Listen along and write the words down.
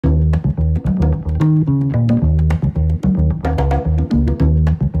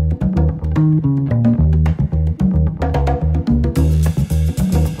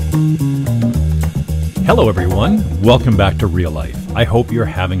Hello everyone, welcome back to Real Life. I hope you're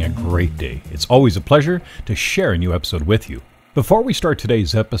having a great day. It's always a pleasure to share a new episode with you. Before we start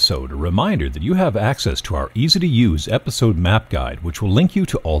today's episode, a reminder that you have access to our easy-to-use episode map guide, which will link you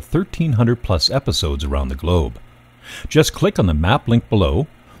to all 1,300 plus episodes around the globe. Just click on the map link below,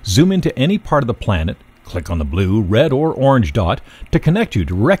 zoom into any part of the planet, click on the blue, red, or orange dot to connect you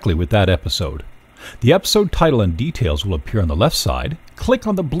directly with that episode. The episode title and details will appear on the left side. Click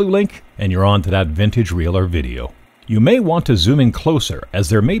on the blue link and you're on to that vintage reel or video. You may want to zoom in closer as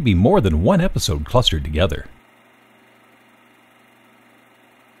there may be more than one episode clustered together.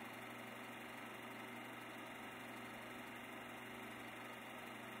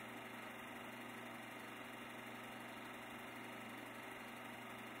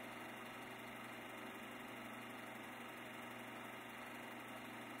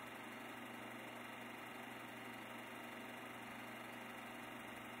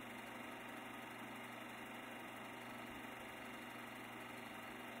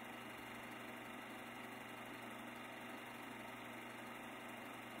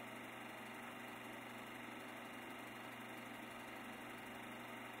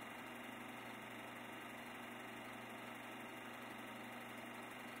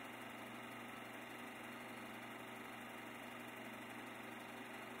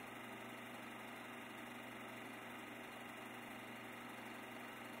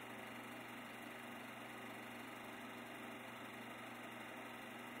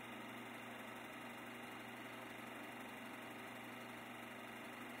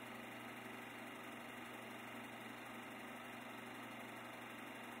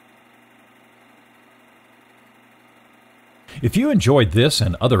 If you enjoyed this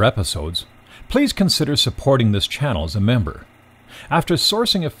and other episodes, please consider supporting this channel as a member. After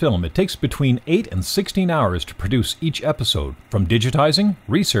sourcing a film, it takes between 8 and 16 hours to produce each episode, from digitizing,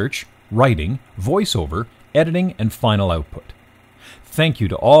 research, writing, voiceover, editing, and final output. Thank you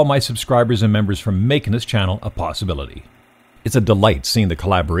to all my subscribers and members for making this channel a possibility. It's a delight seeing the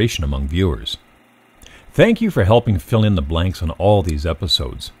collaboration among viewers. Thank you for helping fill in the blanks on all these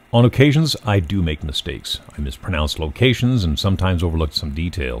episodes. On occasions, I do make mistakes. I mispronounce locations and sometimes overlook some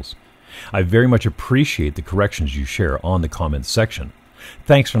details. I very much appreciate the corrections you share on the comments section.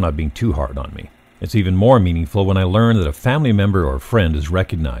 Thanks for not being too hard on me. It's even more meaningful when I learn that a family member or friend is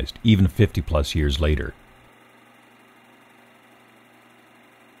recognized, even 50 plus years later.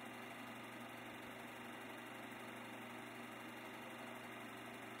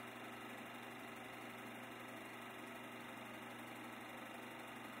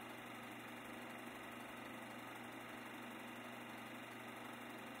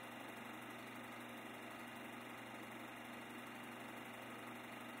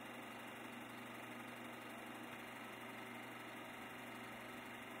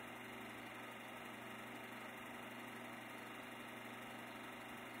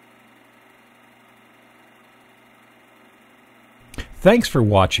 Thanks for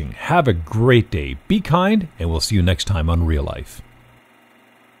watching. Have a great day. Be kind, and we'll see you next time on Real Life.